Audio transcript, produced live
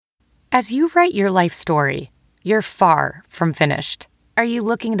As you write your life story, you're far from finished. Are you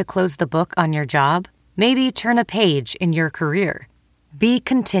looking to close the book on your job? Maybe turn a page in your career? Be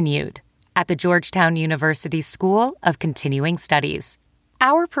continued at the Georgetown University School of Continuing Studies.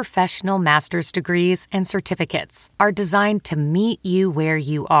 Our professional master's degrees and certificates are designed to meet you where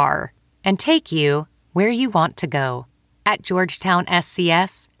you are and take you where you want to go. At Georgetown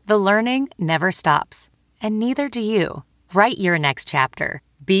SCS, the learning never stops, and neither do you. Write your next chapter.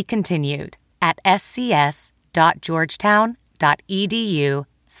 Be continued at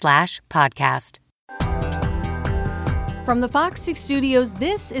scs.georgetown.edu/podcast. From the Fox 6 Studios,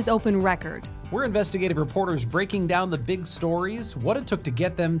 this is Open Record. We're investigative reporters breaking down the big stories, what it took to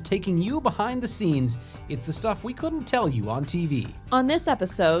get them, taking you behind the scenes. It's the stuff we couldn't tell you on TV. On this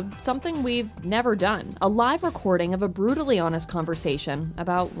episode, something we've never done, a live recording of a brutally honest conversation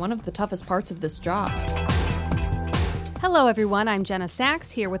about one of the toughest parts of this job. Hello, everyone. I'm Jenna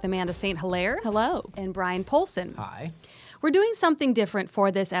Sachs here with Amanda St. Hilaire. Hello. And Brian Polson. Hi. We're doing something different for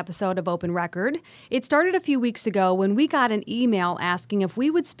this episode of Open Record. It started a few weeks ago when we got an email asking if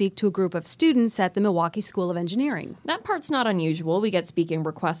we would speak to a group of students at the Milwaukee School of Engineering. That part's not unusual. We get speaking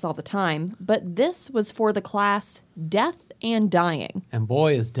requests all the time. But this was for the class Death and Dying. And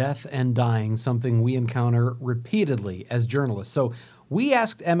boy, is death and dying something we encounter repeatedly as journalists. So we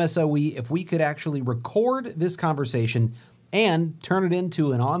asked MSOE if we could actually record this conversation and turn it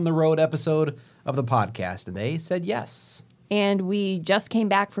into an on-the-road episode of the podcast. And they said yes. And we just came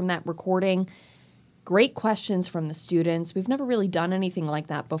back from that recording. Great questions from the students. We've never really done anything like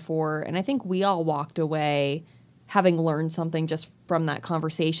that before. And I think we all walked away having learned something just from that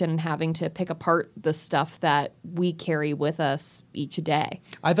conversation and having to pick apart the stuff that we carry with us each day.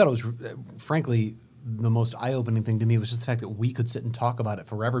 I thought it was, frankly, the most eye-opening thing to me was just the fact that we could sit and talk about it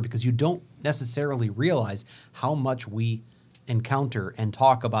forever, because you don't necessarily realize how much we encounter and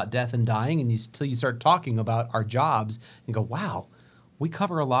talk about death and dying until you start talking about our jobs and go, wow, we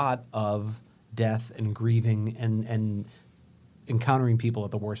cover a lot of death and grieving and encountering people at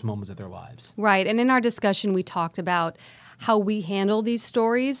the worst moments of their lives. Right. And in our discussion, we talked about how we handle these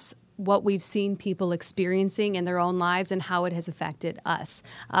stories, what we've seen people experiencing in their own lives, and how it has affected us,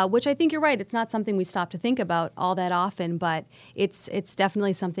 which I think you're right. It's not something we stop to think about all that often, but it's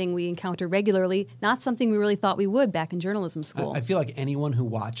definitely something we encounter regularly, not something we really thought we would back in journalism school. I feel like anyone who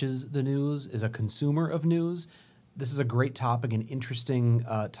watches the news is a consumer of news. This is a great topic, an interesting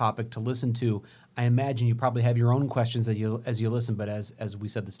topic to listen to. I imagine you probably have your own questions as you listen, but as we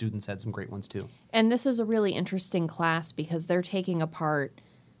said, the students had some great ones too. And this is a really interesting class because they're taking apart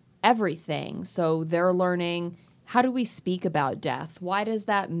everything. So they're learning, how do we speak about death? Why does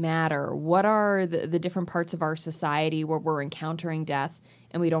that matter? What are the different parts of our society where we're encountering death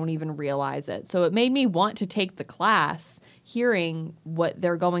and we don't even realize it? So it made me want to take the class, hearing what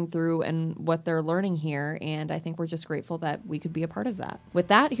they're going through and what they're learning here. And I think we're just grateful that we could be a part of that. With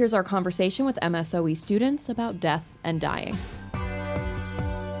that, here's our conversation with MSOE students about death and dying.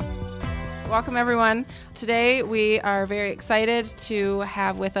 Welcome, everyone. Today, we are very excited to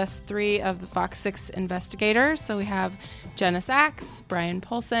have with us three of the Fox 6 investigators. So we have Jenna Sachs, Brian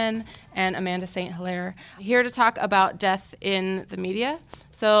Polson, and Amanda St. Hilaire here to talk about death in the media.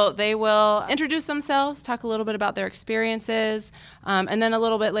 So they will introduce themselves, talk a little bit about their experiences, and then a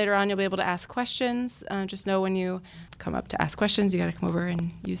little bit later on, you'll be able to ask questions. Just know when you come up to ask questions, you got to come over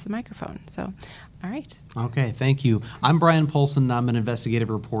and use the microphone. So, all right. Okay, thank you. I'm Brian Polson. I'm an investigative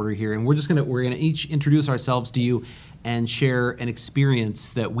reporter here, and we're gonna each introduce ourselves to you and share an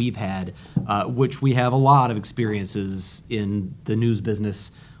experience that we've had, which we have a lot of experiences in the news business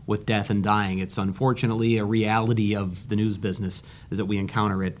with death and dying. It's unfortunately a reality of the news business is that we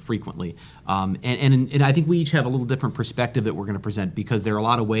encounter it frequently. And I think we each have a little different perspective that we're going to present, because there are a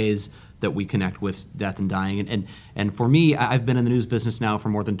lot of ways that we connect with death and dying. And for me, I've been in the news business now for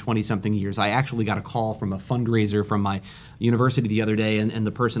more than 20-something years. I actually got a call from a fundraiser from my university the other day, and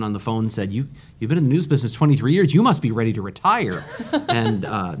the person on the phone said, you've been in the news business 23 years. You must be ready to retire. And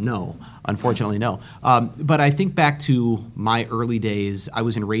no, unfortunately, no. But I think back to my early days. I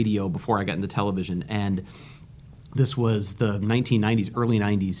was in radio before I got into television, and this was the 1990s, early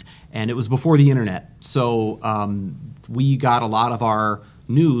 90s, and it was before the internet. So we got a lot of our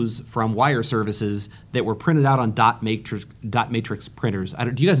news from wire services that were printed out on dot matrix printers.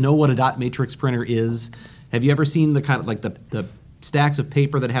 Do you guys know what a dot matrix printer is? Have you ever seen the kind of like the stacks of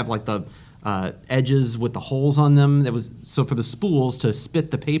paper that have like the edges with the holes on them? That was so for the spools to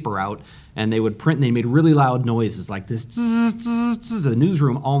spit the paper out, and they would print, and they made really loud noises like this. The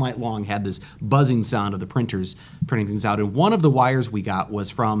newsroom all night long had this buzzing sound of the printers printing things out. And one of the wires we got was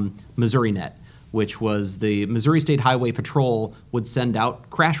from MissouriNet, which was the Missouri State Highway Patrol would send out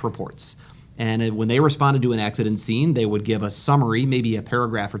crash reports. And when they responded to an accident scene, they would give a summary, maybe a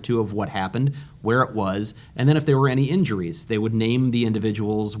paragraph or two of what happened, where it was, and then if there were any injuries, they would name the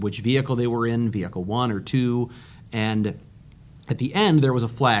individuals, which vehicle they were in, vehicle 1 or 2, and at the end there was a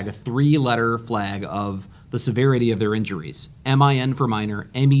flag, a 3-letter flag of the severity of their injuries. MIN for minor,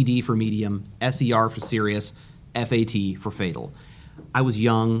 MED for medium, SER for serious, FAT for fatal. I was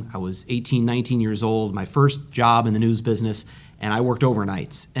young, I was 18, 19 years old, my first job in the news business, and I worked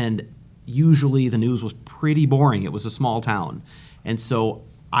overnights. And usually the news was pretty boring. It was a small town. And so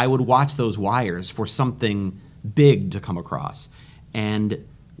I would watch those wires for something big to come across. And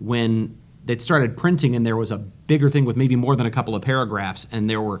when they started printing and there was a bigger thing with maybe more than a couple of paragraphs and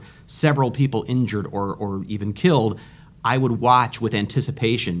there were several people injured or even killed, I would watch with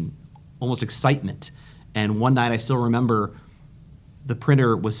anticipation, almost excitement. And one night I still remember the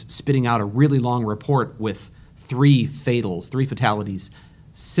printer was spitting out a really long report with 3 fatalities,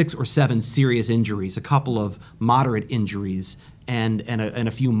 6 or 7 serious injuries, a couple of moderate injuries, and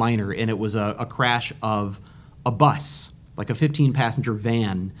a few minor. And it was a crash of a bus, like a 15-passenger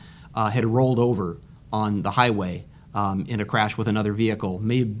van, had rolled over on the highway in a crash with another vehicle,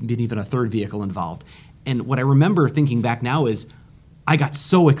 maybe even a third vehicle involved. And what I remember thinking back now is I got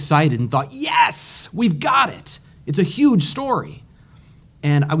so excited and thought, yes, we've got it. It's a huge story.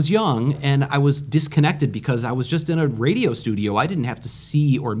 And I was young and I was disconnected because I was just in a radio studio. I didn't have to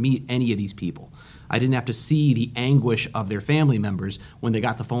see or meet any of these people. I didn't have to see the anguish of their family members when they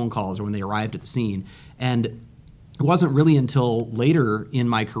got the phone calls or when they arrived at the scene. And it wasn't really until later in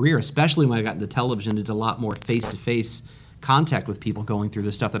my career, especially when I got into television, did a lot more face-to-face contact with people going through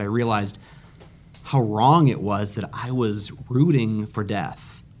this stuff, that I realized how wrong it was that I was rooting for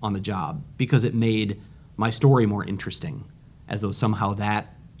death on the job, because it made my story more interesting, as though somehow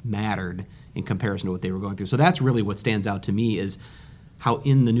that mattered in comparison to what they were going through. So that's really what stands out to me, is how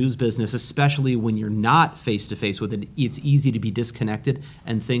in the news business, especially when you're not face-to-face with it, it's easy to be disconnected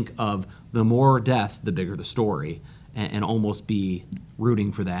and think of the more death, the bigger the story, and almost be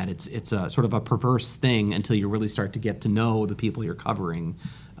rooting for that. It's a sort of a perverse thing until you really start to get to know the people you're covering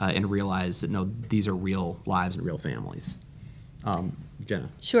and realize that, no, these are real lives and real families. Jenna.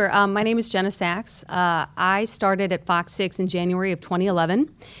 Sure. My name is Jenna Sachs. I started at Fox 6 in January of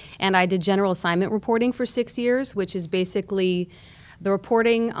 2011, and I did general assignment reporting for 6 years, which is basically the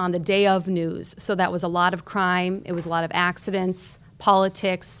reporting on the day of news. So that was a lot of crime, it was a lot of accidents,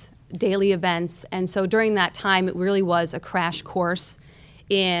 politics, daily events. And so during that time, it really was a crash course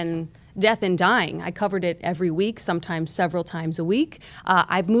in death and dying. I covered it every week, sometimes several times a week.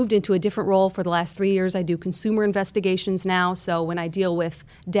 I've moved into a different role for the last 3 years. I do consumer investigations now. So when I deal with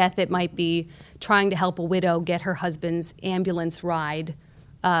death, it might be trying to help a widow get her husband's ambulance ride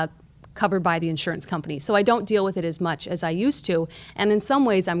covered by the insurance company. So I don't deal with it as much as I used to. And in some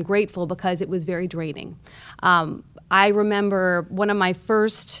ways, I'm grateful because it was very draining. I remember one of my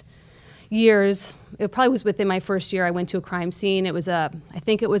first years, it probably was within my first year, I went to a crime scene. It was I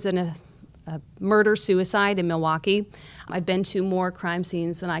think it was a murder-suicide in Milwaukee. I've been to more crime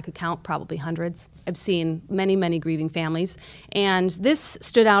scenes than I could count, probably hundreds. I've seen many, many grieving families. And this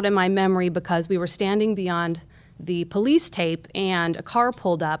stood out in my memory because we were standing beyond the police tape and a car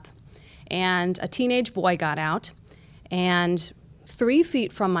pulled up and a teenage boy got out, and 3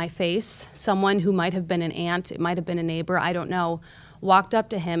 feet from my face, someone who might have been an aunt, it might have been a neighbor, I don't know, walked up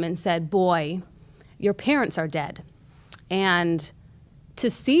to him and said, "Boy, your parents are dead." And to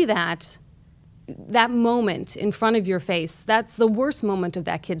see that moment in front of your face, that's the worst moment of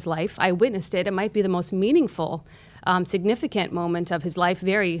that kid's life. I witnessed it. It might be the most meaningful, significant moment of his life,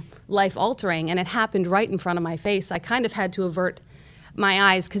 very life-altering, and it happened right in front of my face. I kind of had to avert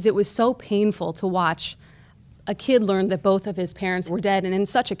my eyes because it was so painful to watch a kid learn that both of his parents were dead, and in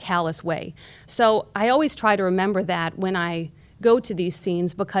such a callous way. So I always try to remember that when I go to these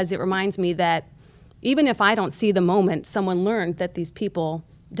scenes, because it reminds me that even if I don't see the moment someone learned that these people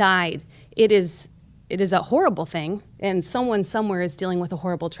died, it is a horrible thing, and someone somewhere is dealing with a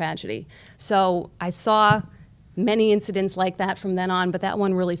horrible tragedy. So I saw many incidents like that from then on, but that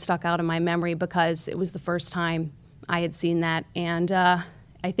one really stuck out in my memory because it was the first time I had seen that, and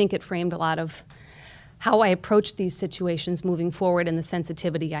I think it framed a lot of how I approached these situations moving forward and the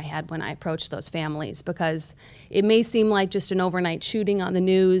sensitivity I had when I approached those families, because it may seem like just an overnight shooting on the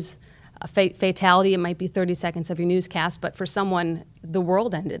news, a fatality, it might be 30 seconds of your newscast, but for someone, the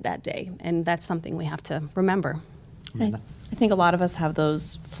world ended that day, and that's something we have to remember. I think a lot of us have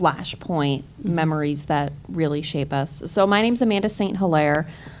those flashpoint memories that really shape us. So my name's Amanda St. Hilaire.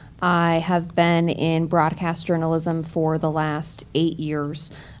 I have been in broadcast journalism for the last 8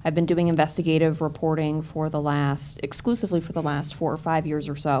 years. I've been doing investigative reporting exclusively for the last 4 or 5 years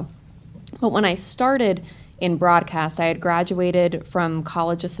or so. But when I started in broadcast, I had graduated from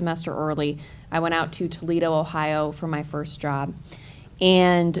college a semester early. I went out to Toledo, Ohio for my first job.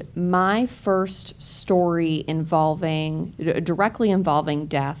 And my first story directly involving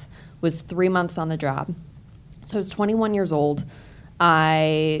death was 3 months on the job. So I was 21 years old.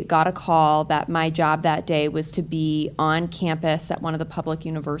 I got a call that my job that day was to be on campus at one of the public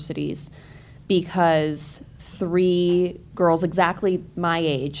universities because 3 girls exactly my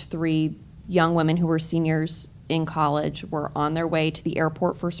age, 3 young women who were seniors in college, were on their way to the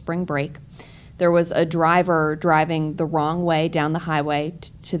airport for spring break. There was a driver driving the wrong way down the highway.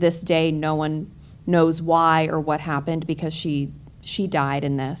 To this day, no one knows why or what happened because she died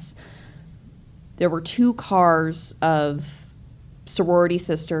in this. There were 2 cars of sorority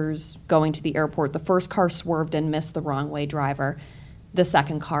sisters going to the airport. The first car swerved and missed the wrong way driver. The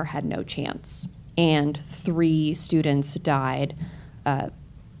second car had no chance. And 3 students died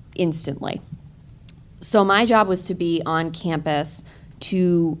instantly. So my job was to be on campus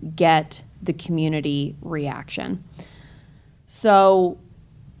to get the community reaction. So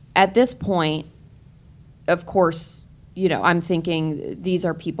at this point, of course, I'm thinking these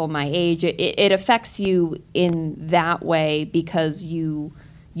are people my age. It affects you in that way because you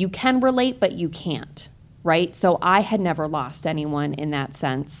can relate, but you can't, right? So I had never lost anyone in that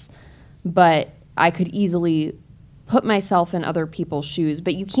sense, but I could easily put myself in other people's shoes.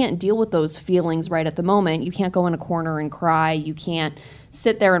 But you can't deal with those feelings right at the moment. You can't go in a corner and cry. You can't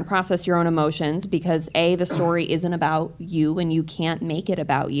sit there and process your own emotions because A, the story isn't about you and you can't make it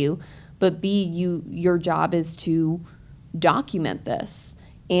about you. But B, your job is to document this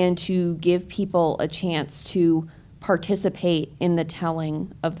and to give people a chance to participate in the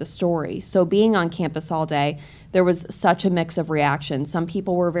telling of the story. So being on campus all day, there was such a mix of reactions. Some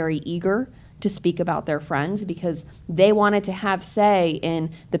people were very eager to speak about their friends because they wanted to have say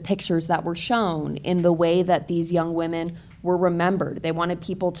in the pictures that were shown, in the way that these young women were remembered. They wanted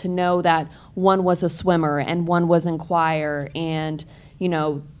people to know that one was a swimmer and one was in choir, and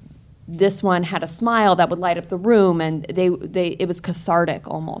this one had a smile that would light up the room, and it was cathartic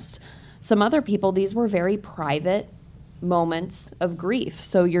almost. Some other people, these were very private moments of grief.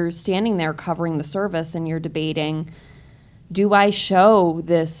 So you're standing there covering the service and you're debating, do I show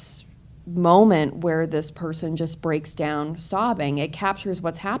this moment where this person just breaks down sobbing? It captures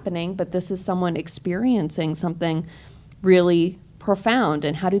what's happening, but this is someone experiencing something really profound,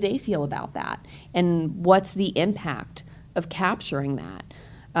 and how do they feel about that? And what's the impact of capturing that?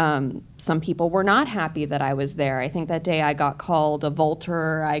 Some people were not happy that I was there. I think that day I got called a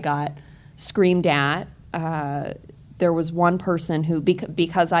vulture. I got screamed at. There was one person who,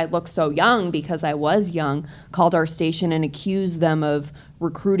 because I looked so young, because I was young, called our station and accused them of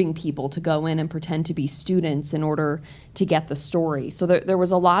recruiting people to go in and pretend to be students in order to get the story. So there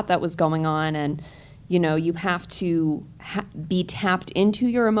was a lot that was going on, and you have to be tapped into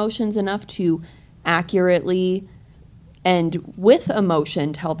your emotions enough to accurately and with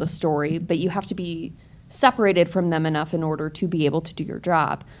emotion tell the story, but you have to be separated from them enough in order to be able to do your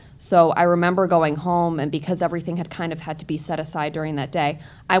job. So I remember going home, and because everything had kind of had to be set aside during that day,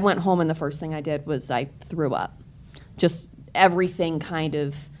 I went home and the first thing I did was I threw up. Just everything kind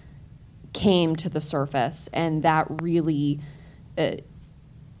of came to the surface, and that really,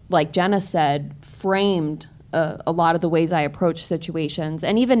 like Jenna said, framed a lot of the ways I approach situations.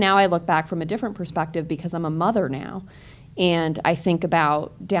 And even now I look back from a different perspective because I'm a mother now. And I think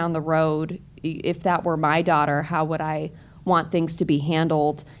about down the road, if that were my daughter, how would I want things to be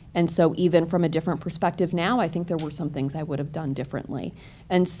handled? And so even from a different perspective now, I think there were some things I would have done differently.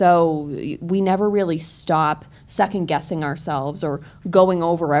 And so we never really stop second guessing ourselves or going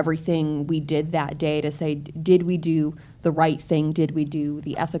over everything we did that day to say, did we do the right thing? Did we do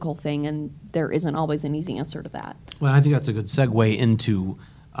the ethical thing? And there isn't always an easy answer to that. Well, I think that's a good segue into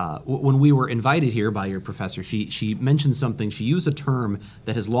when we were invited here by your professor. She mentioned something. She used a term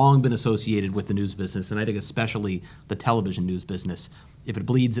that has long been associated with the news business, and I think especially the television news business. If it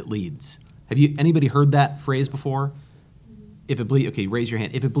bleeds, it leads. Have anybody heard that phrase before? If it bleeds, okay, raise your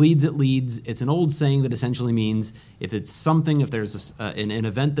hand. If it bleeds, it leads. It's an old saying that essentially means if there's an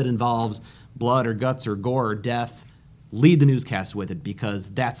event that involves blood or guts or gore or death, lead the newscast with it, because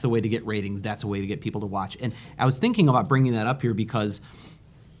that's the way to get ratings. That's the way to get people to watch. And I was thinking about bringing that up here because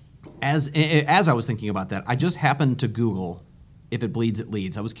as I was thinking about that, I just happened to Google if it bleeds, it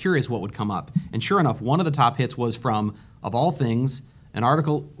leads. I was curious what would come up. And sure enough, one of the top hits was from, of all things, an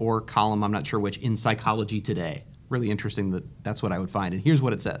article or column, I'm not sure which, in Psychology Today. really interesting that that's what I would find. And here's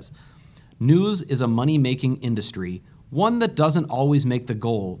what it says. News is a money-making industry, one that doesn't always make the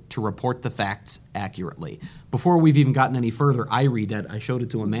goal to report the facts accurately. Before we've even gotten any further, I read that. I showed it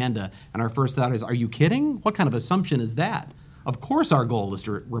to Amanda, and our first thought is, are you kidding? What kind of assumption is that? Of course our goal is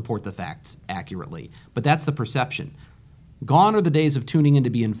to report the facts accurately, but that's the perception. Gone are the days of tuning in to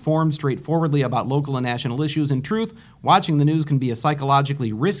be informed straightforwardly about local and national issues. In truth, watching the news can be a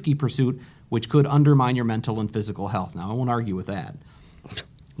psychologically risky pursuit which could undermine your mental and physical health. Now, I won't argue with that.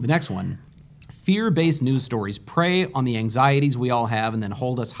 The next one. Fear-based news stories prey on the anxieties we all have and then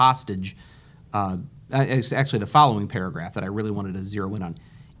hold us hostage. It's actually the following paragraph that I really wanted to zero in on.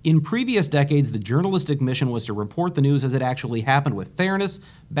 In previous decades, the journalistic mission was to report the news as it actually happened with fairness,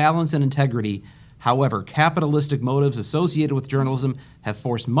 balance, and integrity. However, capitalistic motives associated with journalism have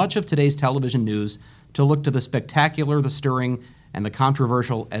forced much of today's television news to look to the spectacular, the stirring, and the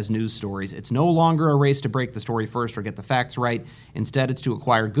controversial as news stories. It's no longer a race to break the story first or get the facts right. Instead, it's to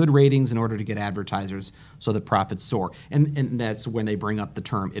acquire good ratings in order to get advertisers so that profits soar. And that's when they bring up the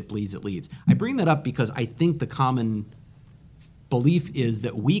term, it bleeds, it leads. I bring that up because I think the common belief is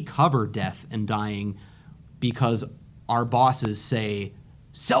that we cover death and dying because our bosses say,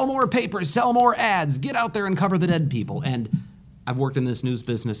 sell more papers, sell more ads, get out there and cover the dead people. And I've worked in this news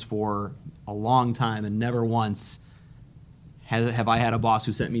business for a long time, and never once have I had a boss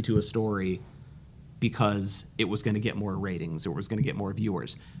who sent me to a story because it was going to get more ratings or was going to get more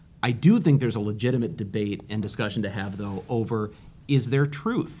viewers. I do think there's a legitimate debate and discussion to have, though, over is there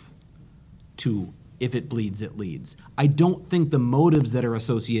truth to if it bleeds, it leads. I don't think the motives that are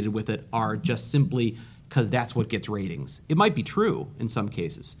associated with it are just simply because that's what gets ratings. It might be true in some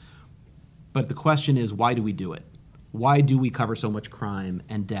cases, but the question is, why do we do it? Why do we cover so much crime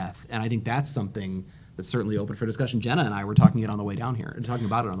and death? And I think that's something that's certainly open for discussion. Jenna and I were talking about it on the way down here.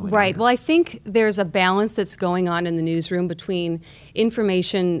 Right. Well, I think there's a balance that's going on in the newsroom between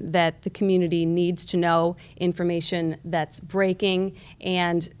information that the community needs to know, information that's breaking,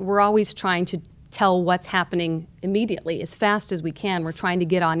 and we're always trying to tell what's happening immediately as fast as we can. We're trying to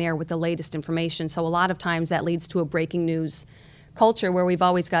get on air with the latest information. So a lot of times that leads to a breaking news culture where we've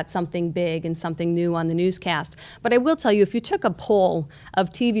always got something big and something new on the newscast. But I will tell you, if you took a poll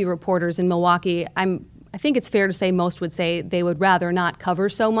of TV reporters in Milwaukee, I think it's fair to say most would say they would rather not cover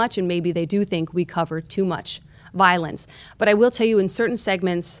so much, and maybe they do think we cover too much violence. But I will tell you, in certain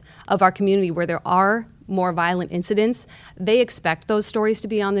segments of our community where there are more violent incidents, they expect those stories to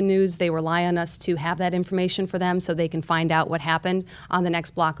be on the news. They rely on us to have that information for them so they can find out what happened on the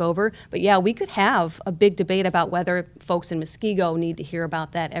next block over. But yeah, we could have a big debate about whether folks in Muskego need to hear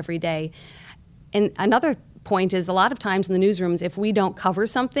about that every day. And another point is, a lot of times in the newsrooms, if we don't cover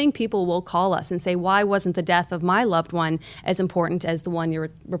something, people will call us and say, why wasn't the death of my loved one as important as the one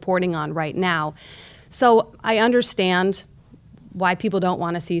you're reporting on right now? So I understand why people don't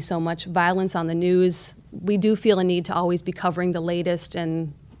want to see so much violence on the news. We do feel a need to always be covering the latest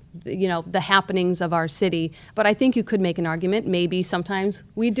and the happenings of our city. But I think you could make an argument, maybe sometimes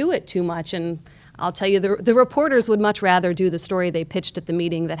we do it too much. And I'll tell you, the reporters would much rather do the story they pitched at the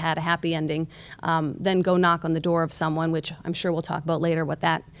meeting that had a happy ending than go knock on the door of someone, which I'm sure we'll talk about later what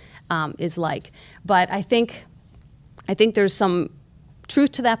that is like. But I think there's some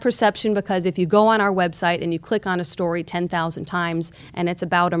truth to that perception, because if you go on our website and you click on a story 10,000 times and it's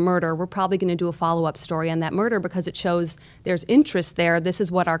about a murder, we're probably going to do a follow-up story on that murder because it shows there's interest there. This is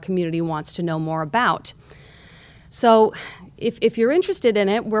what our community wants to know more about. So if you're interested in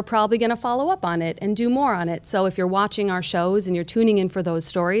it, we're probably going to follow up on it and do more on it. So if you're watching our shows and you're tuning in for those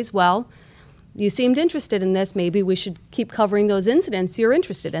stories, well, you seemed interested in this. Maybe we should keep covering those incidents. You're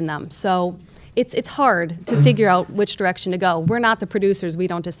interested in them. So it's hard to figure out which direction to go. We're not the producers. We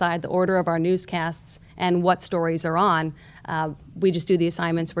don't decide the order of our newscasts and what stories are on. We just do the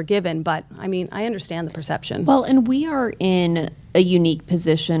assignments we're given. But, I understand the perception. Well, and we are in a unique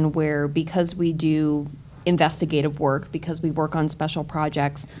position where, because we do investigative work, because we work on special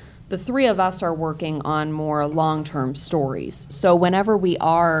projects, the three of us are working on more long-term stories. So whenever we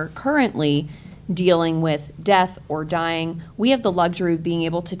are currently dealing with death or dying, we have the luxury of being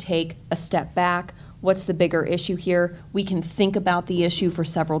able to take a step back. What's the bigger issue here? We can think about the issue for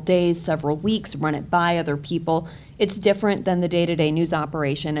several days, several weeks, run it by other people. It's different than the day-to-day news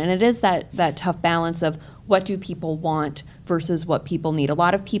operation, and it is that tough balance of what do people want versus what people need. A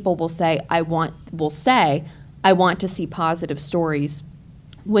lot of people will say, I want to see positive stories.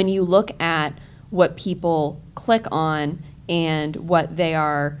 When you look at what people click on and what they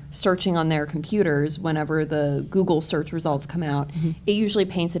are searching on their computers whenever the Google search results come out, it usually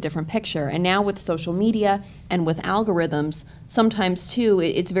paints a different picture. And now with social media and with algorithms, sometimes too,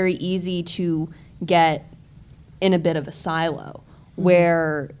 it's very easy to get in a bit of a silo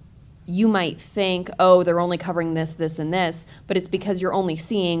where you might think, oh, they're only covering this, this, and this, but it's because you're only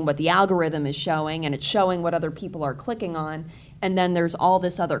seeing what the algorithm is showing, and it's showing what other people are clicking on, and then there's all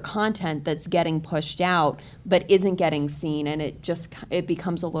this other content that's getting pushed out but isn't getting seen, and it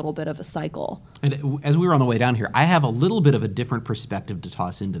becomes a little bit of a cycle. And as we were on the way down here, I have a little bit of a different perspective to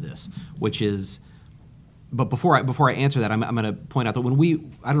toss into this, which is, but before I answer that, I'm going to point out that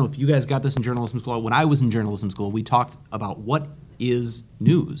I don't know if you guys got this in journalism school, when I was in journalism school, we talked about what is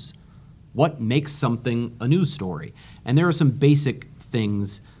news. What makes something a news story? And there are some basic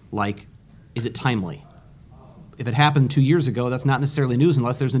things like, is it timely? If it happened 2 years ago, that's not necessarily news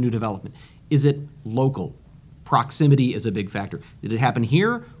unless there's a new development. Is it local? Proximity is a big factor. Did it happen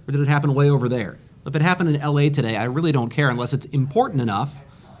here or did it happen way over there? If it happened in LA today, I really don't care unless it's important enough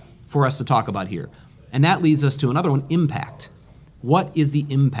for us to talk about here. And that leads us to another one, impact. What is the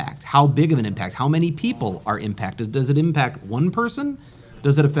impact? How big of an impact? How many people are impacted? Does it impact one person?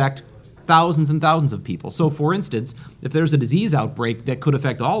 Does it affect thousands and thousands of people? So for instance, if there's a disease outbreak that could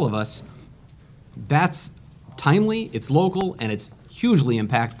affect all of us, that's timely, it's local, and it's hugely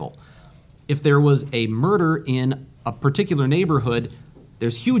impactful. If there was a murder in a particular neighborhood,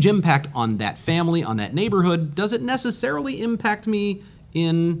 there's huge impact on that family, on that neighborhood. Does it necessarily impact me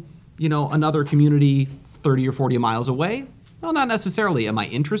in, another community 30 or 40 miles away? Well, not necessarily. Am I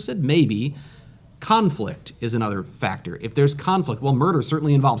interested? Maybe. Conflict is another factor. If there's conflict, well, murder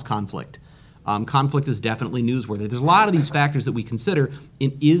certainly involves conflict. Conflict is definitely newsworthy. There's a lot of these factors that we consider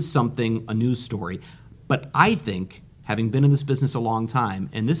in is something a news story. But I think, having been in this business a long time,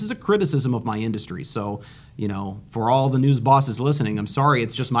 and this is a criticism of my industry, so, for all the news bosses listening, I'm sorry,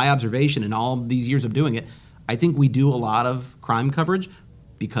 it's just my observation in all these years of doing it. I think we do a lot of crime coverage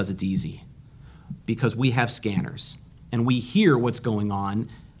because it's easy, because we have scanners, and we hear what's going on.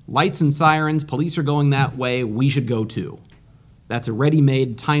 Lights and sirens, police are going that way, we should go too. That's a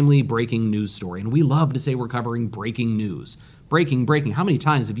ready-made, timely, breaking news story. And we love to say we're covering breaking news. Breaking. How many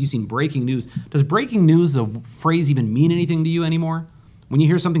times have you seen breaking news? Does breaking news, the phrase, even mean anything to you anymore? When you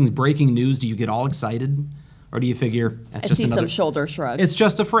hear something's breaking news, do you get all excited? Or do you figure that's just another... some shoulder shrugs. It's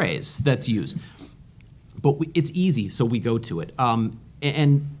just a phrase that's used. But it's easy, so we go to it.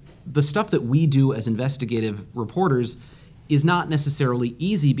 And the stuff that we do as investigative reporters is not necessarily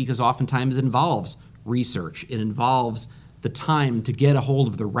easy because oftentimes it involves research. It involves the time to get a hold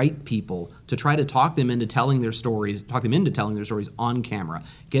of the right people, to try to talk them into telling their stories on camera,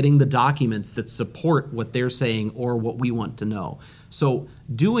 getting the documents that support what they're saying or what we want to know. So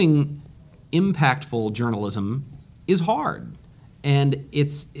doing impactful journalism is hard. And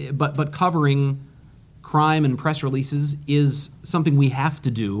but covering crime and press releases is something we have to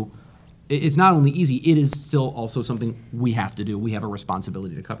do. It's not only easy, it is still also something we have to do. We have a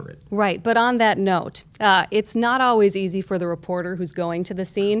responsibility to cover it. Right, but on that note, it's not always easy for the reporter who's going to the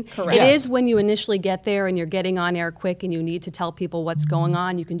scene. Correct. It is when you initially get there and you're getting on air quick and you need to tell people what's going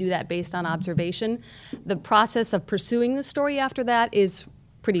on. You can do that based on observation. The process of pursuing the story after that is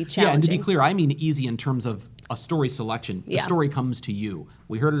pretty challenging. Yeah, and to be clear, I mean easy in terms of a story selection. The story comes to you.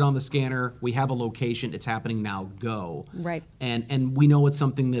 We heard it on the scanner. We have a location. It's happening now. Go. Right. And we know it's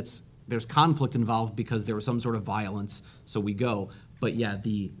something there's conflict involved because there was some sort of violence, so we go. But yeah,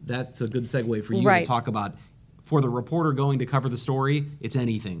 that's a good segue for you to talk about. For the reporter going to cover the story, it's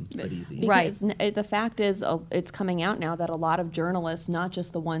anything but easy. Because the fact is, it's coming out now that a lot of journalists, not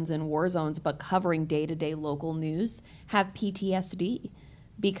just the ones in war zones, but covering day-to-day local news, have PTSD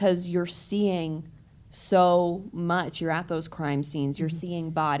because you're seeing so much. You're at those crime scenes. You're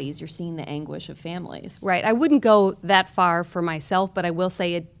seeing bodies. You're seeing the anguish of families. Right. I wouldn't go that far for myself, but I will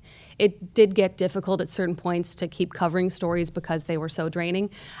say it did get difficult at certain points to keep covering stories because they were so draining.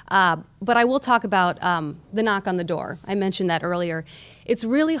 But I will talk about the knock on the door. I mentioned that earlier. It's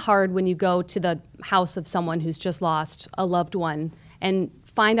really hard when you go to the house of someone who's just lost a loved one and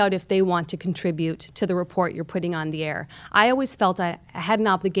find out if they want to contribute to the report you're putting on the air. I always felt I had an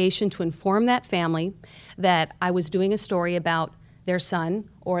obligation to inform that family that I was doing a story about their son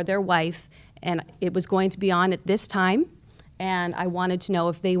or their wife, and it was going to be on at this time. And I wanted to know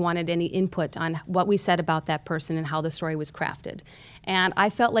if they wanted any input on what we said about that person and how the story was crafted. And I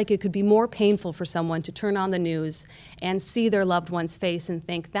felt like it could be more painful for someone to turn on the news and see their loved one's face and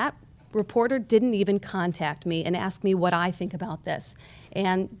think, that reporter didn't even contact me and ask me what I think about this.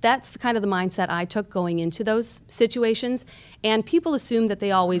 And that's kind of the mindset I took going into those situations. And people assume that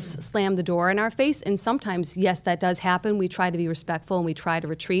they always slam the door in our face. And sometimes, yes, that does happen. We try to be respectful and we try to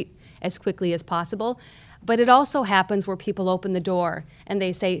retreat as quickly as possible. But it also happens where people open the door and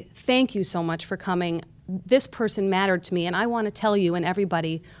they say, thank you so much for coming. This person mattered to me, and I want to tell you and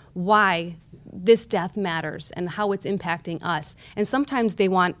everybody why this death matters and how it's impacting us. And sometimes they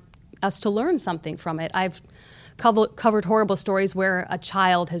want us to learn something from it. I've covered horrible stories where a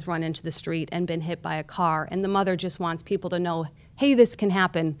child has run into the street and been hit by a car, and the mother just wants people to know, hey, this can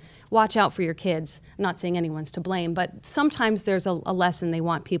happen. Watch out for your kids. I'm not saying anyone's to blame, but sometimes there's a lesson they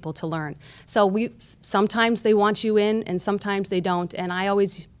want people to learn. So sometimes they want you in, and sometimes they don't. And I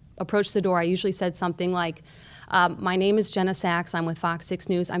always approach the door. I usually said something like, my name is Jenna Sachs. I'm with Fox 6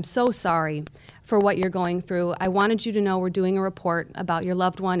 News. I'm so sorry for what you're going through. I wanted you to know we're doing a report about your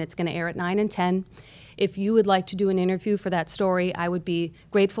loved one. It's going to air at 9 and 10. If you would like to do an interview for that story, I would be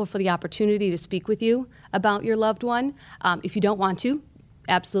grateful for the opportunity to speak with you about your loved one. If you don't want to,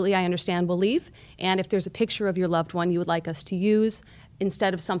 absolutely, I understand, we'll leave. And if there's a picture of your loved one you would like us to use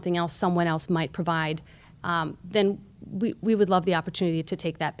instead of something else someone else might provide, then we would love the opportunity to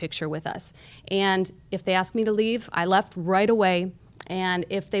take that picture with us. And if they asked me to leave, I left right away. And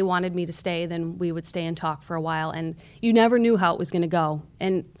if they wanted me to stay, then we would stay and talk for a while. And you never knew how it was going to go.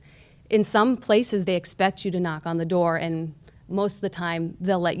 And in some places, they expect you to knock on the door, and most of the time,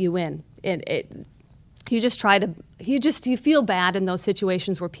 they'll let you in. You feel bad in those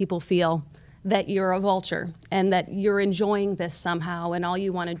situations where people feel that you're a vulture and that you're enjoying this somehow, and all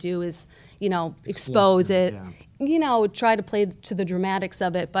you want to do is, expose it, try to play to the dramatics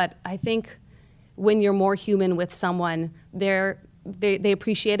of it. But I think when you're more human with someone, they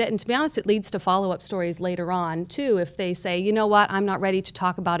appreciate it. And to be honest, it leads to follow-up stories later on, too. If they say, you know what, I'm not ready to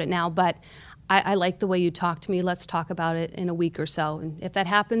talk about it now, but I like the way you talk to me. Let's talk about it in a week or so. And if that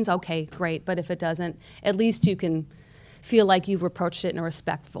happens, okay, great. But if it doesn't, at least you can feel like you've approached it in a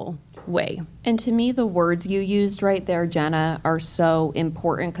respectful way. And to me, the words you used right there, Jenna, are so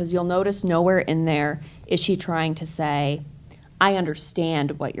important, because you'll notice nowhere in there is she trying to say, I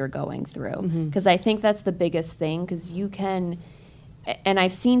understand what you're going through. Because I think that's the biggest thing, because you can... And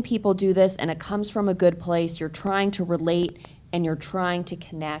I've seen people do this, and it comes from a good place. You're trying to relate, and you're trying to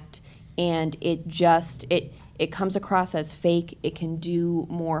connect, and it comes across as fake. It can do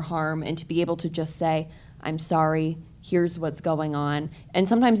more harm. And to be able to just say, I'm sorry, here's what's going on, and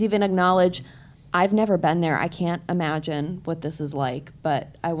sometimes even acknowledge, I've never been there. I can't imagine what this is like,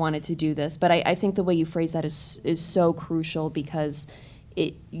 but I wanted to do this. But I think the way you phrase that is so crucial, because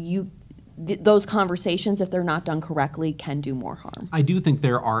those conversations, if they're not done correctly, can do more harm. I do think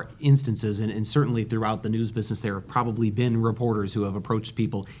there are instances, and certainly throughout the news business, there have probably been reporters who have approached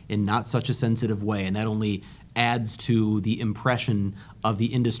people in not such a sensitive way, and that only adds to the impression of the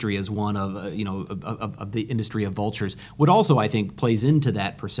industry as one of the industry of vultures. What also, I think, plays into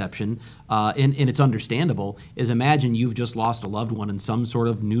that perception, and it's understandable, is imagine you've just lost a loved one in some sort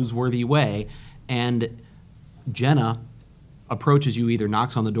of newsworthy way, and Jenna approaches you, either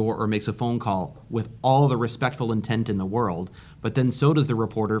knocks on the door or makes a phone call with all the respectful intent in the world, but then so does the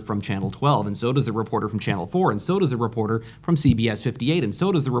reporter from Channel 12, and so does the reporter from Channel 4, and so does the reporter from CBS 58, and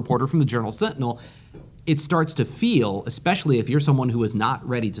so does the reporter from the Journal-Sentinel. It starts to feel, especially if you're someone who is not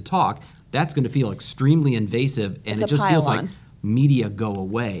ready to talk, that's going to feel extremely invasive, and it just feels like media go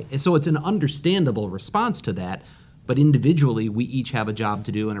away. And so it's an understandable response to that, but individually we each have a job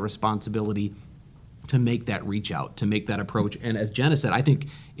to do and a responsibility to make that reach out, to make that approach. And as Jenna said, I think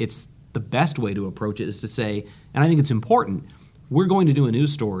it's the best way to approach it is to say, and I think it's important, we're going to do a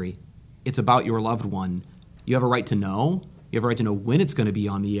news story. It's about your loved one. You have a right to know. You have a right to know when it's going to be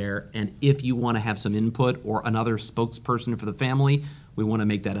on the air. And if you want to have some input or another spokesperson for the family, we want to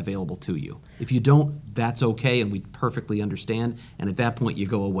make that available to you. If you don't, that's okay, and we perfectly understand. And at that point, you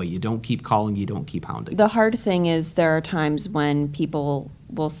go away. You don't keep calling. You don't keep hounding. The hard thing is there are times when people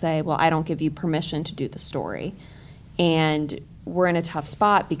will say, well, I don't give you permission to do the story. And we're in a tough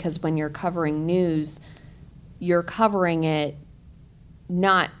spot, because when you're covering news, you're covering it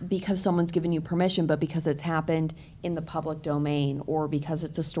not because someone's given you permission, but because it's happened in the public domain, or because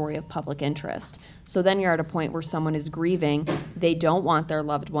it's a story of public interest. So then you're at a point where someone is grieving, they don't want their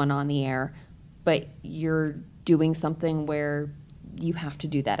loved one on the air, but you're doing something where you have to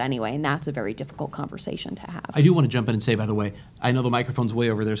do that anyway, and that's a very difficult conversation to have. I do want to jump in and say, by the way, I know the microphone's way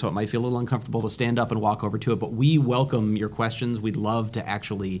over there, so it might feel a little uncomfortable to stand up and walk over to it, but we welcome your questions. We'd love to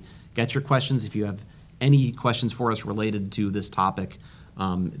actually get your questions. If you have any questions for us related to this topic,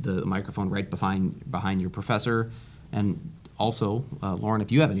 the microphone right behind your professor. And also, Lauren,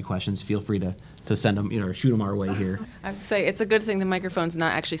 if you have any questions, feel free to send them, or shoot them our way here. I have to say, it's a good thing the microphone's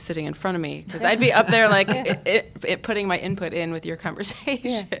not actually sitting in front of me, because I'd be up there like putting my input in with your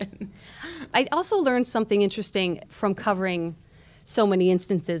conversation. Yeah. I also learned something interesting from covering so many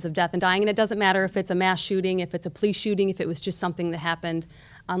instances of death and dying, and it doesn't matter if it's a mass shooting, if it's a police shooting, if it was just something that happened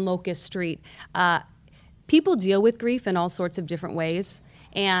on Locust Street. People deal with grief in all sorts of different ways.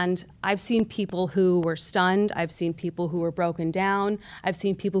 And I've seen people who were stunned. I've seen people who were broken down. I've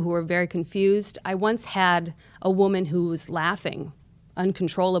seen people who were very confused. I once had a woman who was laughing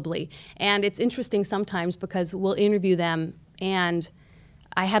uncontrollably. And it's interesting sometimes because we'll interview them, and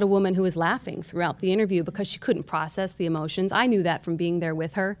I had a woman who was laughing throughout the interview because she couldn't process the emotions. I knew that from being there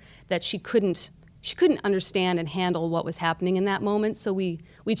with her, that she couldn't understand and handle what was happening in that moment. So we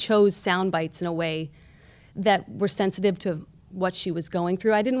chose sound bites in a way that were sensitive to what she was going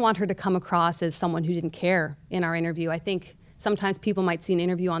through. I didn't want her to come across as someone who didn't care in our interview. I think sometimes people might see an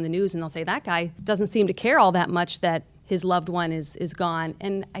interview on the news and they'll say, that guy doesn't seem to care all that much that his loved one is gone.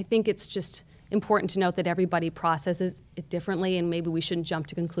 And I think it's just important to note that everybody processes it differently, and maybe we shouldn't jump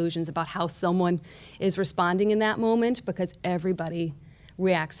to conclusions about how someone is responding in that moment, because everybody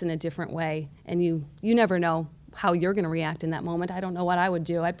reacts in a different way, and you never know how you're going to react in that moment. I don't know what I would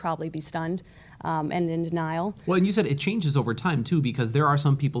do. I'd probably be stunned and in denial. Well, and you said it changes over time, too, because there are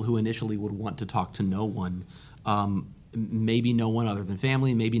some people who initially would want to talk to no one, maybe no one other than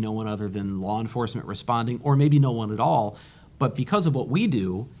family, maybe no one other than law enforcement responding, or maybe no one at all. But because of what we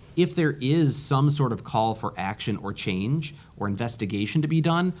do, if there is some sort of call for action or change or investigation to be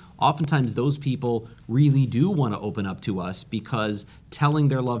done, oftentimes those people really do want to open up to us, because telling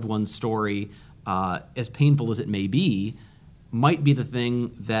their loved one's story, as painful as it may be, might be the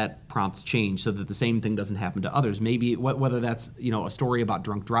thing that prompts change so that the same thing doesn't happen to others. Maybe whether that's a story about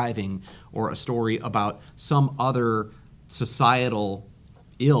drunk driving or a story about some other societal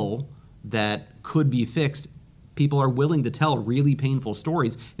ill that could be fixed. People are willing to tell really painful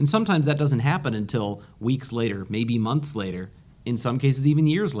stories, and sometimes that doesn't happen until weeks later, maybe months later, in some cases even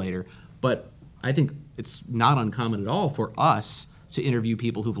years later. But I think it's not uncommon at all for us to interview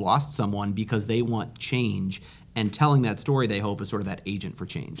people who've lost someone because they want change, and telling that story, they hope, is sort of that agent for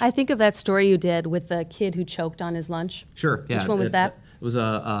change. I think of that story you did with the kid who choked on his lunch. Sure, yeah. Which one was that? It was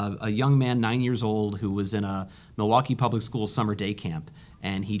a young man, 9 years old, who was in a Milwaukee Public Schools summer day camp,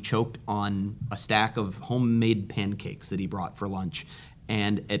 and he choked on a stack of homemade pancakes that he brought for lunch.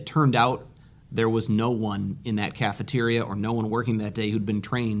 And it turned out there was no one in that cafeteria or no one working that day who'd been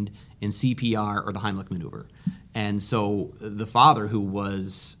trained in CPR or the Heimlich maneuver. And so the father, who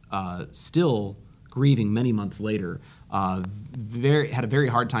was still grieving many months later, had a very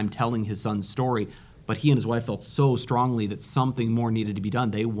hard time telling his son's story, but he and his wife felt so strongly that something more needed to be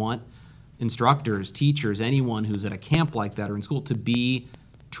done. They want instructors, teachers, anyone who's at a camp like that or in school to be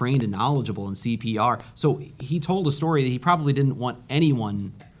trained and knowledgeable in CPR. So he told a story that he probably didn't want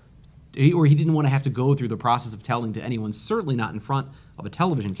anyone, or he didn't want to have to go through the process of telling to anyone, certainly not in front of a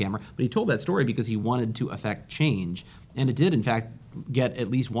television camera, but he told that story because he wanted to affect change. And it did, in fact, get at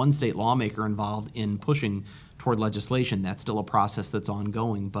least one state lawmaker involved in pushing toward legislation. That's still a process that's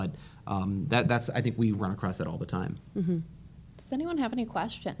ongoing, but that's I think we run across that all the time. Mm-hmm. Does anyone have any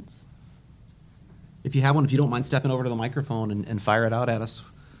questions? If you have one, if you don't mind stepping over to the microphone and fire it out at us.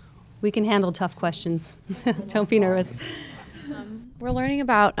 We can handle tough questions. Don't be nervous. We're learning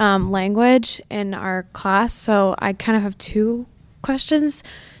about language in our class, so I kind of have two questions.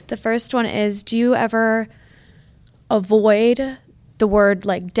 The first one is, do you ever avoid the word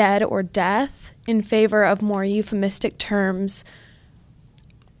like dead or death in favor of more euphemistic terms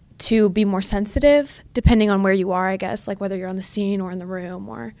to be more sensitive, depending on where you are, I guess, like whether you're on the scene or in the room,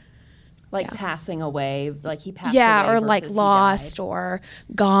 or like passing away, like he passed yeah, away or like versus lost or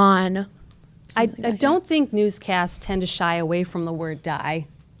gone. I don't think newscasts tend to shy away from the word die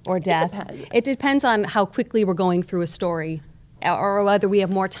or death. It depends on how quickly we're going through a story, or whether we have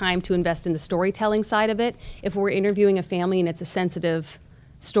more time to invest in the storytelling side of it. If we're interviewing a family and it's a sensitive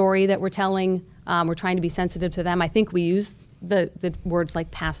story that we're telling, we're trying to be sensitive to them, I think we use the words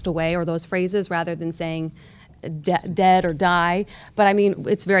like passed away or those phrases rather than saying dead or die. But I mean,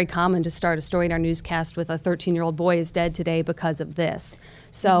 it's very common to start a story in our newscast with a 13-year-old boy is dead today because of this.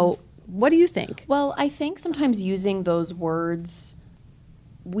 So what do you think? Well, I think sometimes using those words,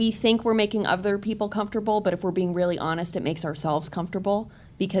 we think we're making other people comfortable, but if we're being really honest, it makes ourselves comfortable,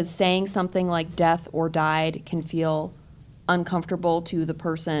 because saying something like death or died can feel uncomfortable to the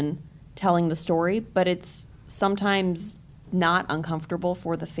person telling the story, but it's sometimes not uncomfortable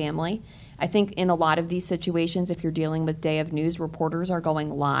for the family. I think in a lot of these situations, if you're dealing with day of news, reporters are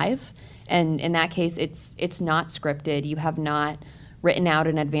going live, and in that case, it's not scripted. You have not written out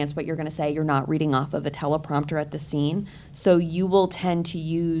in advance what you're going to say. You're not reading off of a teleprompter at the scene. So you will tend to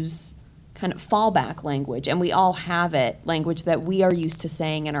use kind of fallback language, and we all have it, language that we are used to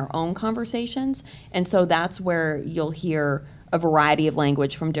saying in our own conversations. And so that's where you'll hear a variety of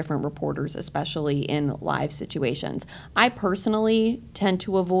language from different reporters, especially in live situations. I personally tend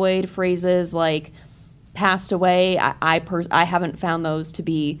to avoid phrases like passed away. I haven't found those to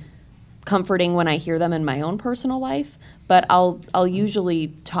be comforting when I hear them in my own personal life, but I'll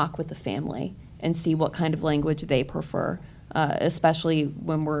usually talk with the family and see what kind of language they prefer, especially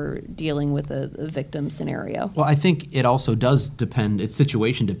when we're dealing with a victim scenario. Well, I think it also does depend, it's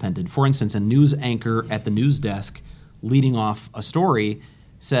situation dependent. For instance, a news anchor at the news desk leading off a story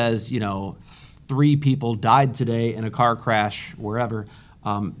says, 3 people died today in a car crash wherever.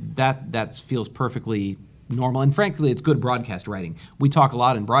 That feels perfectly normal. And frankly, it's good broadcast writing. We talk a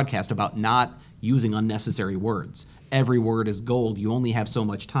lot in broadcast about not using unnecessary words. Every word is gold. You only have so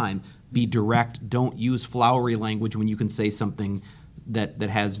much time. Be direct. Don't use flowery language when you can say something that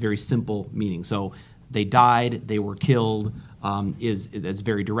has very simple meaning. So they died, they were killed, that's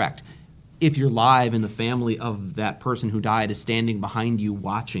very direct. If you're live and the family of that person who died is standing behind you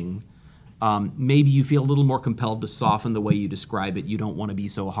watching, maybe you feel a little more compelled to soften the way you describe it. You don't want to be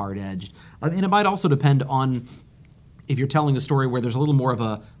so hard-edged. And it might also depend on if you're telling a story where there's a little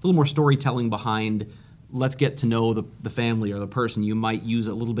more storytelling behind. Let's get to know the family or the person. You might use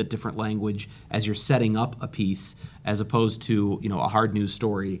a little bit different language as you're setting up a piece, as opposed to a hard news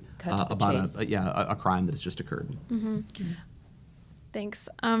story about a crime that has just occurred. Mm-hmm. Thanks.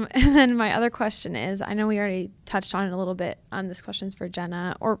 And then my other question is, I know we already touched on it a little bit on this question's for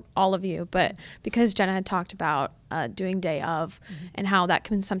Jenna or all of you, but because Jenna had talked about doing day of and how that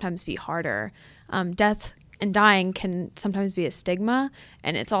can sometimes be harder, death and dying can sometimes be a stigma,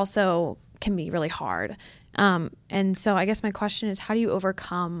 and it's also can be really hard. And so I guess my question is, how do you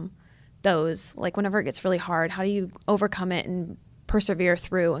overcome those? Like whenever it gets really hard, how do you overcome it and persevere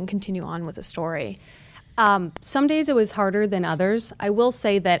through and continue on with the story? Some days it was harder than others. I will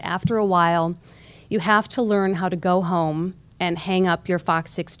say that after a while, you have to learn how to go home and hang up your Fox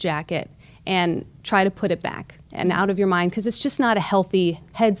 6 jacket and try to put it back and out of your mind, because it's just not a healthy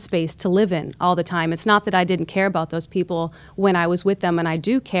headspace to live in all the time. It's not that I didn't care about those people when I was with them, and I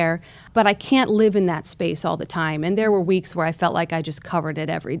do care, but I can't live in that space all the time. And there were weeks where I felt like I just covered it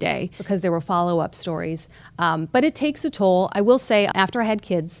every day because there were follow-up stories. But it takes a toll. I will say, after I had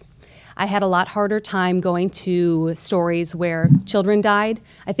kids, I had a lot harder time going to stories where children died.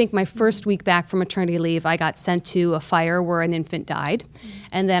 I think my first week back from maternity leave, I got sent to a fire where an infant died.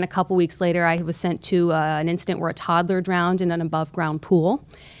 And then a couple weeks later, I was sent to an incident where a toddler drowned in an above-ground pool.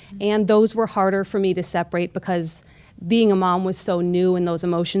 And those were harder for me to separate because being a mom was so new and those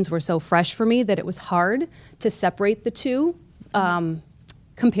emotions were so fresh for me that it was hard to separate the two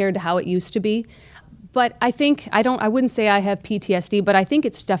compared to how it used to be. But I think, I wouldn't say I have PTSD, but I think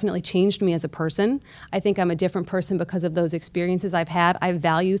it's definitely changed me as a person. I think I'm a different person because of those experiences I've had. I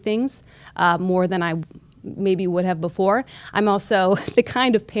value things more than I maybe would have before. I'm also the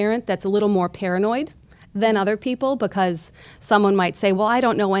kind of parent that's a little more paranoid than other people, because someone might say, well, I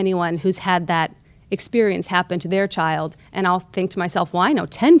don't know anyone who's had that experience happen to their child, and I'll think to myself, well, I know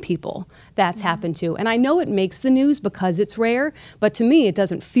 10 people that's happened to, and I know it makes the news because it's rare, but to me it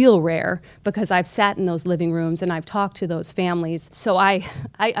doesn't feel rare because I've sat in those living rooms and I've talked to those families. So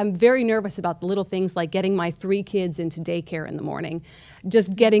I'm very nervous about the little things like getting my 3 kids into daycare in the morning,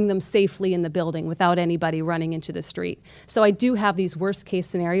 just getting them safely in the building without anybody running into the street. So I do have these worst case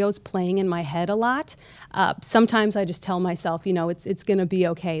scenarios playing in my head a lot. Sometimes I just tell myself, it's going to be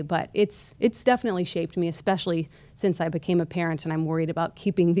okay, but it's definitely shaped me, especially since I became a parent and I'm worried about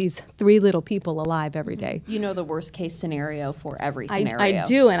keeping these 3 little people alive every day. You know the worst case scenario for every scenario. I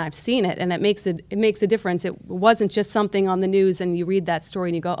do, and I've seen it, and it makes a difference. It wasn't just something on the news and you read that story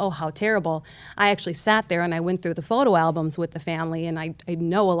and you go, oh, how terrible. I actually sat there and I went through the photo albums with the family, and I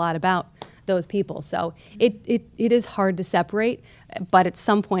know a lot about those people. So it is hard to separate, but at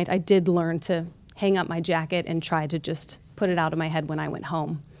some point I did learn to hang up my jacket and try to just put it out of my head when I went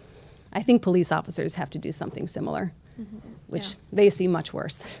home. I think police officers have to do something similar, which they see much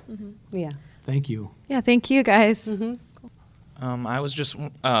worse. Yeah. Thank you. Yeah, thank you guys. I was just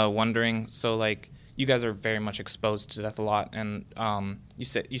wondering, so like you guys are very much exposed to death a lot, and you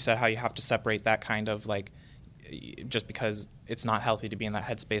said how you have to separate that kind of like, just because it's not healthy to be in that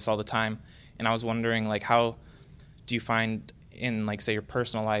headspace all the time. And I was wondering, like, how do you find in, like, say, your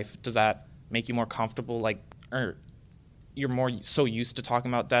personal life, does that make you more comfortable, like, or you're more so used to talking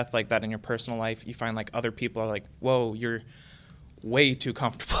about death like that in your personal life, you find like other people are like, whoa, you're way too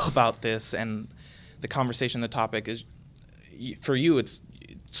comfortable about this, and the conversation, the topic is, for you, it's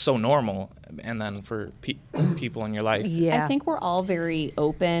so normal, and then for people in your life. Yeah. I think we're all very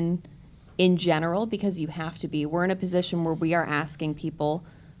open in general because you have to be. We're in a position where we are asking people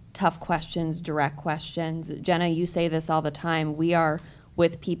tough questions, direct questions. Jenna, you say this all the time. We are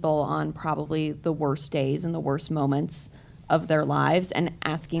with people on probably the worst days and the worst moments of their lives and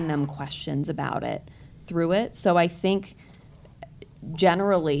asking them questions about it through it. So I think,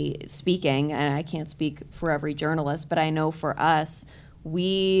 generally speaking, and I can't speak for every journalist, but I know for us,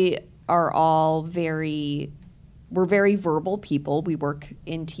 we are all we're very verbal people. We work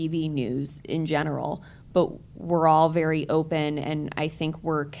in TV news in general, but we're all very open, and I think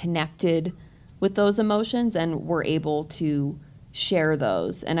we're connected with those emotions, and we're able to share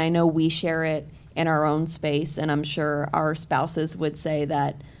those. And I know we share it in our own space, and I'm sure our spouses would say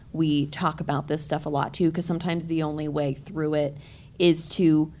that we talk about this stuff a lot too, because sometimes the only way through it is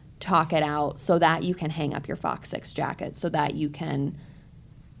to talk it out so that you can hang up your Fox 6 jacket, so that you can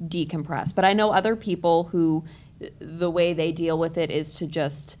decompress. But I know other people who the way they deal with it is to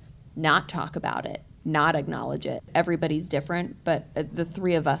just not talk about it, not acknowledge it. Everybody's different, but the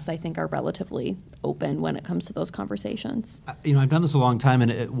three of us, I think, are relatively open when it comes to those conversations. I've done this a long time,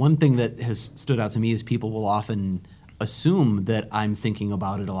 and one thing that has stood out to me is people will often assume that I'm thinking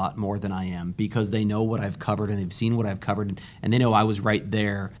about it a lot more than I am, because they know what I've covered and they've seen what I've covered, and they know I was right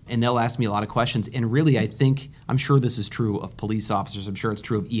there, and they'll ask me a lot of questions. And really, I'm sure this is true of police officers, I'm sure it's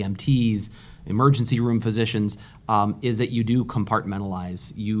true of EMTs, emergency room physicians, is that you do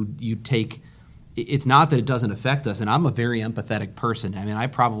compartmentalize. You take, it's not that it doesn't affect us, and I'm a very empathetic person. I mean, I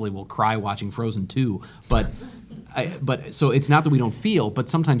probably will cry watching Frozen 2, but so it's not that we don't feel, but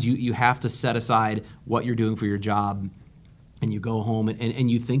sometimes you have to set aside what you're doing for your job, and you go home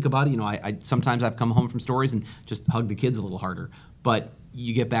and you think about it. I sometimes I've come home from stories and just hug the kids a little harder, but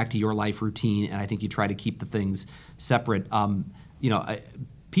you get back to your life routine, and I think you try to keep the things separate.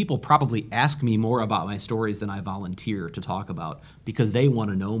 People probably ask me more about my stories than I volunteer to talk about, because they want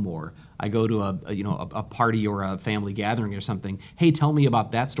to know more. I go to a party or a family gathering or something. Hey, tell me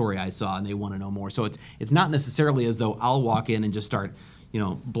about that story I saw, and they want to know more. So it's not necessarily as though I'll walk in and just start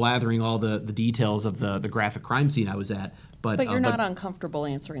blathering all the details of the graphic crime scene I was at. But you're not uncomfortable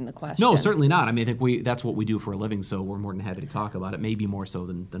answering the questions. No, certainly not. I mean, I think that's what we do for a living, so we're more than happy to talk about it, maybe more so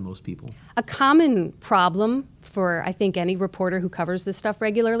than most people. A common problem for, I think, any reporter who covers this stuff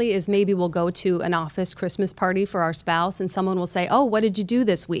regularly is maybe we'll go to an office Christmas party for our spouse, and someone will say, "Oh, what did you do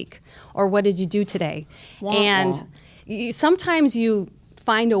this week?" Or "What did you do today?" Wah, and wah. Sometimes you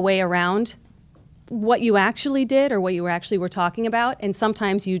find a way around what you actually did or what you actually were talking about, and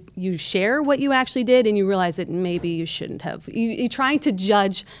sometimes you share what you actually did and you realize that maybe you shouldn't have. You're trying to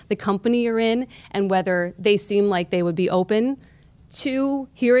judge the company you're in and whether they seem like they would be open to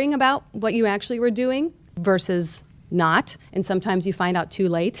hearing about what you actually were doing versus not, and sometimes you find out too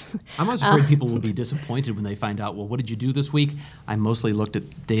late. I'm always afraid people will be disappointed when they find out, well, what did you do this week? I mostly looked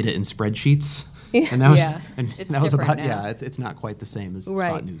at data in spreadsheets. And that was, that was about, it's not quite the same as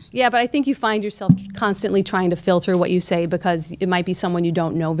Spot News. Yeah, but I think you find yourself constantly trying to filter what you say, because it might be someone you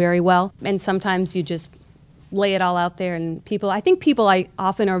don't know very well. And sometimes you just lay it all out there, and I think people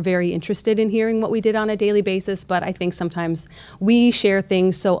often are very interested in hearing what we did on a daily basis, but I think sometimes we share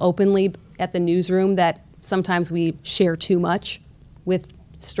things so openly at the newsroom that sometimes we share too much with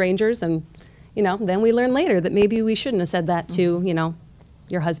strangers, and then we learn later that maybe we shouldn't have said that to,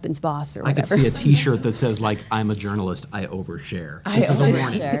 your husband's boss or whatever. I could see a T-shirt that says, like, "I'm a journalist, I overshare."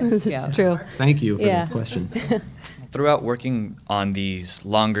 This is true. Thank you for the question. Throughout working on these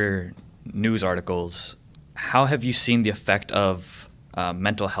longer news articles, how have you seen the effect of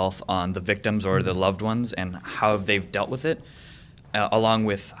mental health on the victims or the loved ones, and how have they dealt with it? Along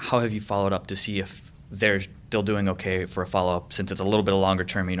with, how have you followed up to see if they're still doing okay for a follow-up, since it's a little bit longer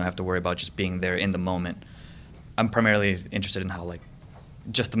term, you don't have to worry about just being there in the moment. I'm primarily interested in how,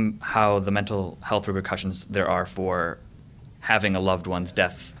 how the mental health repercussions there are for having a loved one's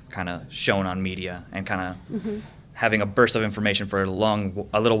death kind of shown on media, and kind of having a burst of information for a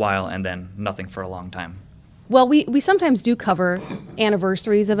little while and then nothing for a long time. Well, we sometimes do cover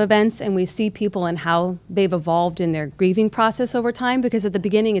anniversaries of events, and we see people and how they've evolved in their grieving process over time, because at the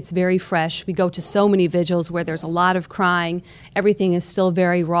beginning it's very fresh. We go to so many vigils where there's a lot of crying, everything is still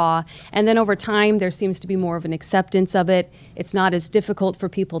very raw, and then over time there seems to be more of an acceptance of it. It's not as difficult for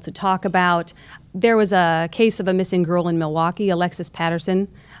people to talk about. There was a case of a missing girl in Milwaukee, Alexis Patterson.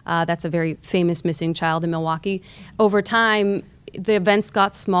 That's a very famous missing child in Milwaukee. Over time, the events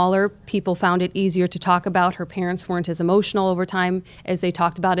got smaller. People found it easier to talk about. Her parents weren't as emotional over time as they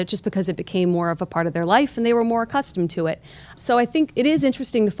talked about it, just because it became more of a part of their life and they were more accustomed to it. So I think it is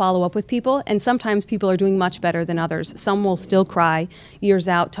interesting to follow up with people, and sometimes people are doing much better than others. Some will still cry years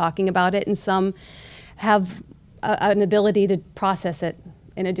out talking about it, and some have an ability to process it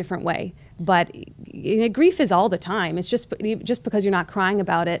in a different way. But grief is all the time. It's just because you're not crying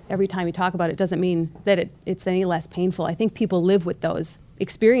about it every time you talk about it doesn't mean that it's any less painful. I think people live with those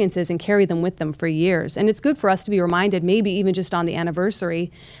experiences and carry them with them for years. And it's good for us to be reminded, maybe even just on the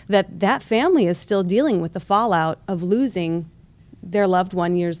anniversary, that family is still dealing with the fallout of losing their loved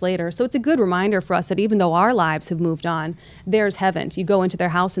one years later. So it's a good reminder for us that even though our lives have moved on, theirs haven't. You go into their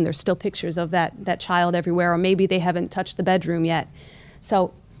house and there's still pictures of that child everywhere, or maybe they haven't touched the bedroom yet.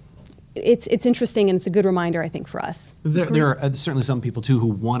 So it's interesting, and it's a good reminder, I think, for us. There are certainly some people, too, who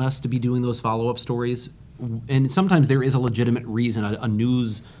want us to be doing those follow-up stories. And sometimes there is a legitimate reason, a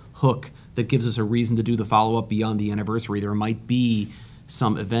news hook that gives us a reason to do the follow-up beyond the anniversary. There might be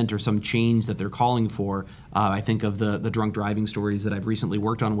some event or some change that they're calling for. I think of the drunk driving stories that I've recently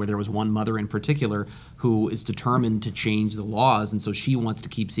worked on, where there was one mother in particular who is determined to change the laws, and so she wants to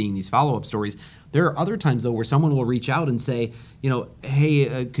keep seeing these follow-up stories. There are other times, though, where someone will reach out and say,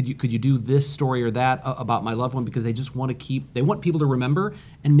 hey, could you do this story or that about my loved one, because they just want people to remember,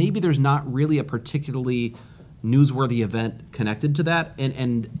 and maybe there's not really a particularly newsworthy event connected to that,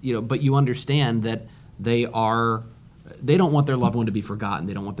 and but you understand that they don't want their loved one to be forgotten.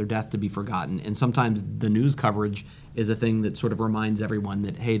 They don't want their death to be forgotten. And sometimes the news coverage is a thing that sort of reminds everyone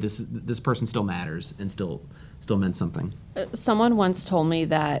that, hey, this person still matters and still meant something. Someone once told me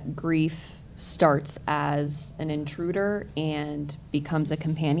that grief starts as an intruder and becomes a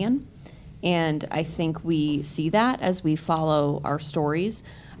companion. And I think we see that as we follow our stories.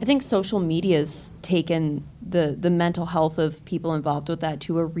 I think social media's taken the mental health of people involved with that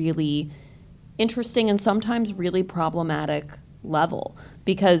to a really interesting and sometimes really problematic level,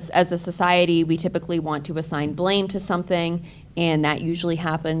 because as a society we typically want to assign blame to something, and that usually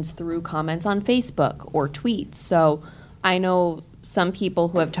happens through comments on Facebook or tweets. So I know some people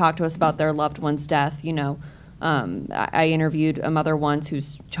who have talked to us about their loved one's death. I interviewed a mother once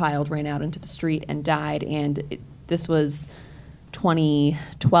whose child ran out into the street and died, and this was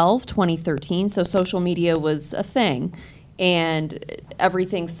 2012, 2013, so social media was a thing. And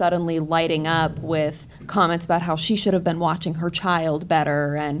everything suddenly lighting up with comments about how she should have been watching her child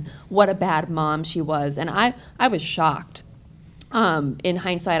better and what a bad mom she was. And I was shocked. In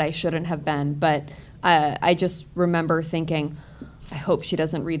hindsight, I shouldn't have been, but I just remember thinking, I hope she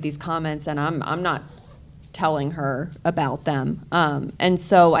doesn't read these comments, and I'm not telling her about them. And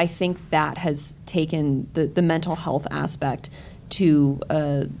so I think that has taken the mental health aspect to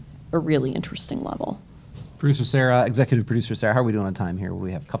a really interesting level. Producer Sarah, executive producer Sarah, how are we doing on time here?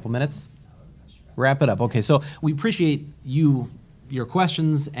 We have a couple minutes? Wrap it up. Okay, so we appreciate your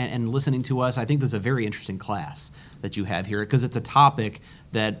questions and listening to us. I think this is a very interesting class that you have here, because it's a topic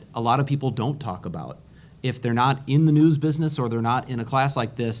that a lot of people don't talk about. If they're not in the news business or they're not in a class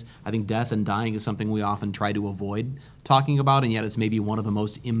like this, I think death and dying is something we often try to avoid talking about, and yet it's maybe one of the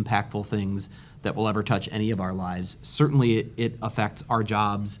most impactful things that will ever touch any of our lives. Certainly it affects our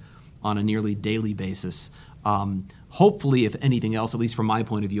jobs on a nearly daily basis. Hopefully, if anything else, at least from my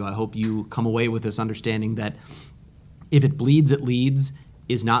point of view, I hope you come away with this understanding that if it bleeds, it leads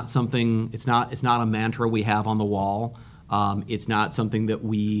is not something, it's not a mantra we have on the wall. It's not something that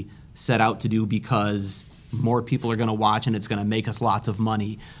we set out to do because more people are going to watch and it's going to make us lots of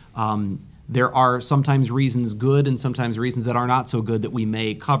money. There are sometimes reasons good and sometimes reasons that are not so good that we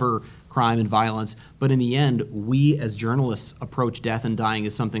may cover crime and violence, but in the end, we as journalists approach death and dying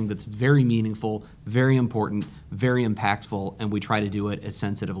as something that's very meaningful, very important, very impactful, and we try to do it as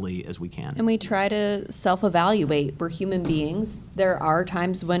sensitively as we can. And we try to self-evaluate. We're human beings. There are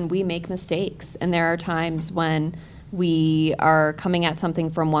times when we make mistakes, and there are times when we are coming at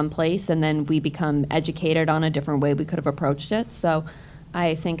something from one place and then we become educated on a different way we could have approached it. So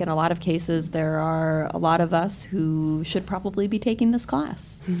I think in a lot of cases there are a lot of us who should probably be taking this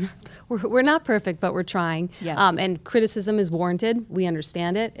class. We're not perfect, but we're trying. Yeah. And criticism is warranted. We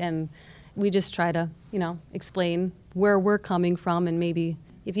understand it, and we just try to, explain where we're coming from. And maybe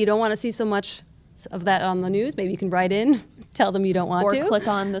if you don't want to see so much of that on the news, maybe you can write in, tell them you don't want to. Or click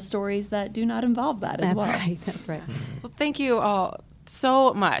on the stories that do not involve that as well. That's right. Well, thank you all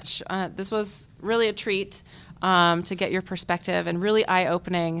so much. This was really a treat. To get your perspective, and really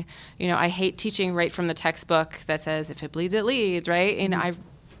eye-opening. I hate teaching right from the textbook that says, if it bleeds, it leads, right? And I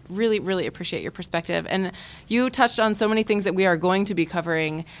really, really appreciate your perspective. And you touched on so many things that we are going to be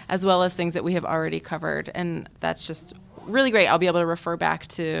covering, as well as things that we have already covered. And that's just really great. I'll be able to refer back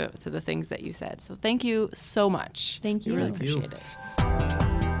to the things that you said. So thank you so much. Thank you. I really appreciate it.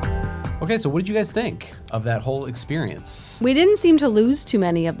 Okay, so what did you guys think of that whole experience? We didn't seem to lose too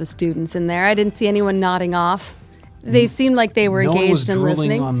many of the students in there. I didn't see anyone nodding off. They seemed like they were engaged and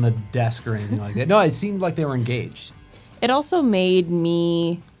listening. No one was drooling on the desk or anything like that. No, it seemed like they were engaged. It also made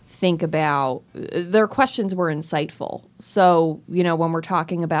me think about, their questions were insightful. So, when we're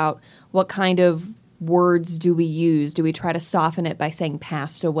talking about what kind of words do we use, do we try to soften it by saying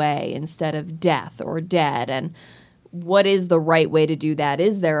passed away instead of death or dead? And what is the right way to do that?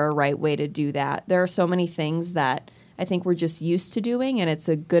 Is there a right way to do that? There are so many things that I think we're just used to doing, and it's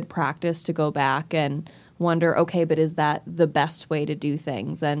a good practice to go back and wonder, okay, but is that the best way to do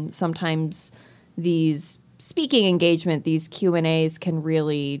things? And sometimes these speaking engagement, these Q&As can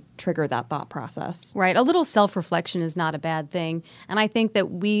really trigger that thought process. Right. A little self-reflection is not a bad thing. And I think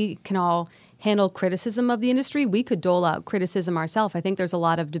that we can all handle criticism of the industry. We could dole out criticism ourselves. I think there's a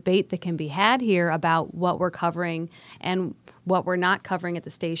lot of debate that can be had here about what we're covering and what we're not covering at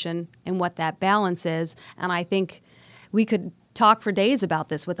the station and what that balance is. And I think we could talk for days about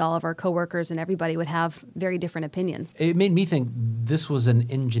this with all of our coworkers, and everybody would have very different opinions. It made me think this was an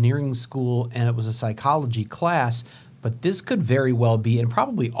engineering school and it was a psychology class, but this could very well be, and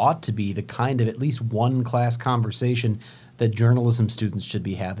probably ought to be, the kind of at least one class conversation that journalism students should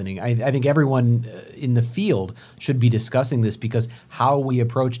be having. I think everyone in the field should be discussing this, because how we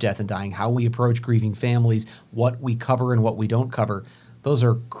approach death and dying, how we approach grieving families, what we cover and what we don't cover, those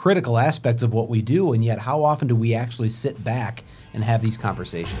are critical aspects of what we do, and yet how often do we actually sit back and have these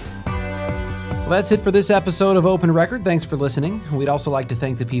conversations? Well, that's it for this episode of Open Record. Thanks for listening. We'd also like to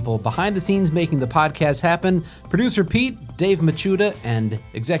thank the people behind the scenes making the podcast happen, producer Pete, Dave Machuda, and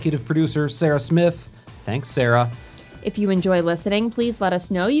executive producer Sarah Smith. Thanks, Sarah. If you enjoy listening, please let us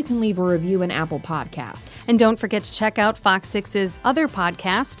know. You can leave a review in Apple Podcasts. And don't forget to check out Fox 6's other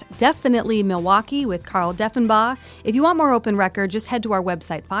podcast, Definitely Milwaukee with Carl Deffenbaugh. If you want more Open Record, just head to our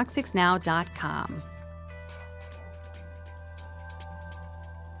website, fox6now.com.